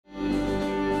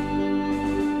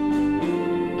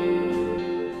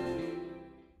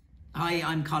Hi,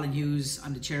 I'm Colin Hughes.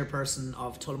 I'm the chairperson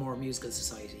of Tullamore Musical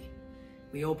Society.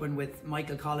 We open with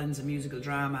Michael Collins, a musical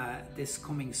drama, this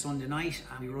coming Sunday night,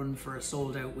 and we run for a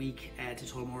sold-out week to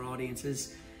Tullamore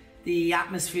audiences. The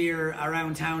atmosphere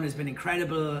around town has been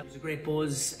incredible. There's a great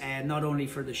buzz, not only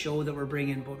for the show that we're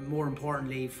bringing, but more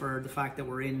importantly for the fact that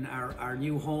we're in our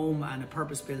new home and a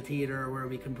purpose-built theatre where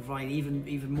we can provide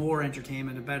even more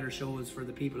entertainment and better shows for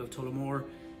the people of Tullamore.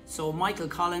 So Michael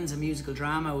Collins, a musical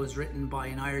drama, was written by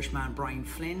an Irishman,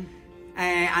 Flynn.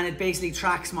 And it basically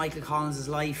tracks Michael Collins'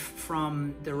 life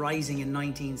from the rising in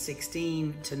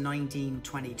 1916 to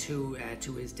 1922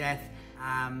 to his death,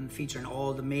 featuring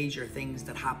all the major things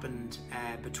that happened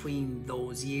between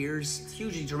those years. It's a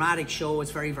hugely dramatic show.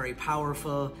 It's very, very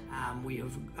powerful. We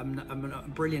have a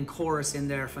brilliant chorus in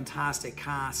there, fantastic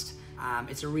cast.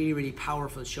 It's a really, really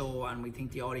powerful show, and we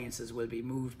think the audiences will be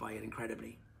moved by it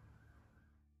incredibly.